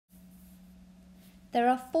There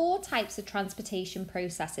are four types of transportation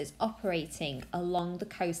processes operating along the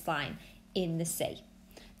coastline in the sea.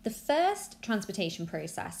 The first transportation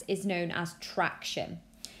process is known as traction.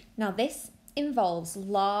 Now this involves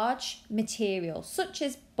large materials such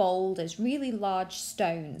as boulders, really large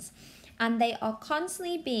stones, and they are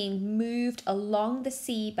constantly being moved along the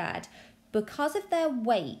seabed. Because of their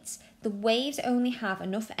weight, the waves only have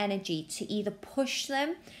enough energy to either push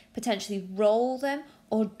them, potentially roll them,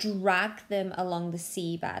 or drag them along the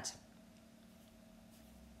seabed.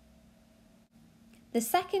 The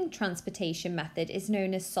second transportation method is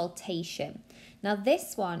known as saltation. Now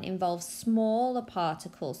this one involves smaller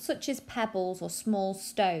particles such as pebbles or small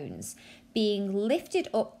stones being lifted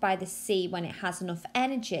up by the sea when it has enough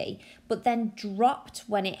energy, but then dropped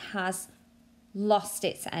when it has lost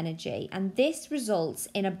its energy, and this results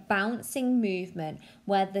in a bouncing movement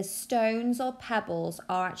where the stones or pebbles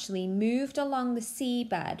are actually moved along the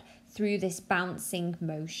seabed through this bouncing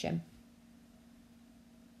motion.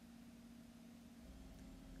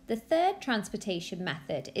 The third transportation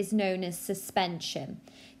method is known as suspension.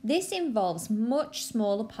 This involves much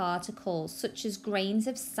smaller particles such as grains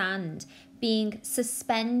of sand being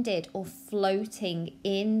suspended or floating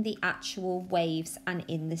in the actual waves and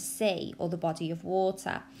in the sea or the body of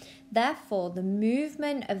water. Therefore, the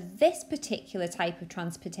movement of this particular type of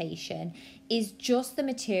transportation is just the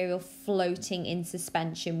material floating in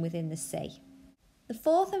suspension within the sea. The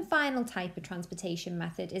fourth and final type of transportation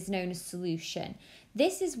method is known as solution.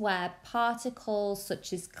 This is where particles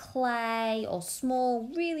such as clay or small,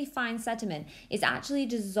 really fine sediment is actually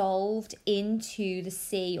dissolved into the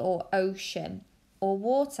sea or ocean or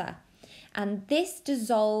water. And this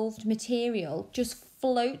dissolved material just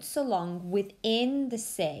floats along within the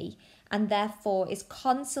sea and therefore is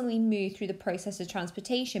constantly moved through the process of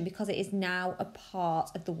transportation because it is now a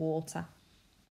part of the water.